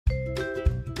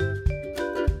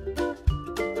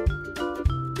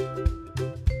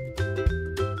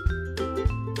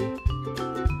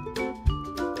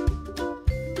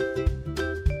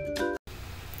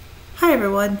Hi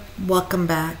everyone, welcome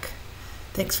back.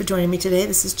 Thanks for joining me today.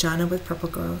 This is Jonna with Purple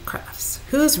Girl Crafts.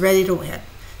 Who's ready to win?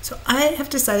 So I have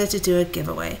decided to do a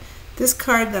giveaway. This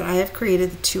card that I have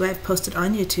created, the two I've posted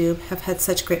on YouTube, have had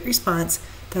such great response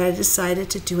that I decided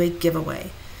to do a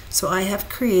giveaway. So I have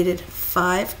created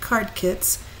 5 card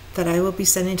kits that I will be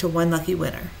sending to one lucky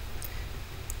winner.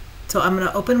 So I'm going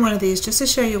to open one of these just to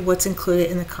show you what's included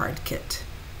in the card kit.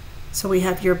 So we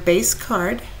have your base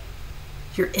card,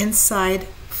 your inside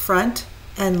front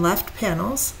and left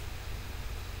panels,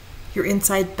 your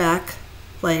inside back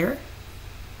layer.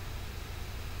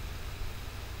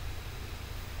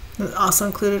 Also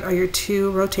included are your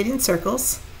 2 rotating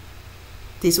circles.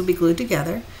 These will be glued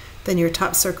together. Then your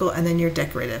top circle and then your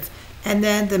decorative. And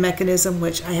then the mechanism,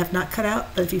 which I have not cut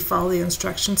out, but if you follow the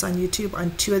instructions on YouTube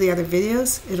on 2 of the other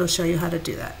videos, it'll show you how to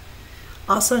do that.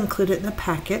 Also included in the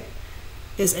packet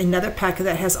is another packet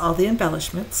that has all the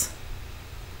embellishments.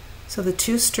 So the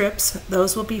 2 strips,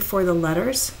 those will be for the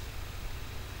letters.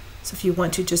 So if you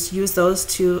want to just use those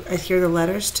to adhere the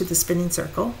letters to the spinning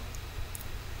circle.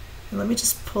 And let me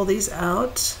just pull these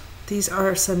out. These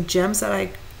are some gems that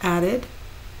I added.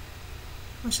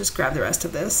 Let's just grab the rest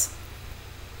of this.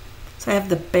 So I have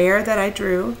the bear that I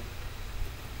drew,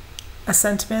 a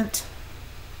sentiment,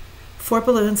 4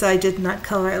 balloons that I did not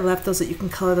color. I left those that you can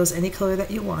color those any color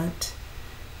that you want.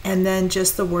 And then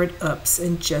just the word oops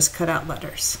and just cut out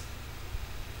letters.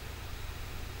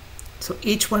 So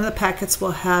each one of the packets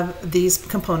will have these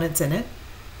components in it.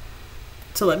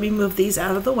 So let me move these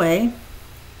out of the way.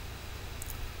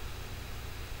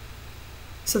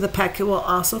 So the packet will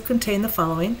also contain the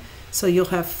following. So you'll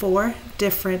have 4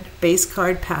 different base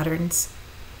card patterns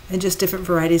and just different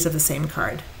varieties of the same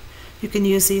card. You can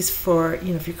use these for,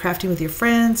 if you're crafting with your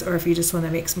friends or if you just want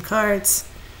to make some cards.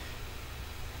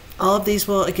 All of these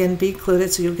will again be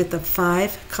included, so you'll get the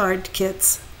 5 card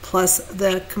kits plus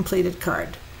the completed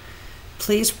card.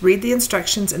 Please read the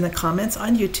instructions in the comments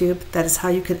on YouTube. That is how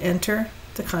you can enter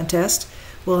the contest.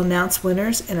 We'll announce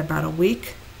winners in about a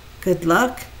week. Good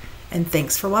luck, and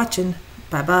thanks for watching.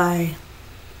 Bye-bye.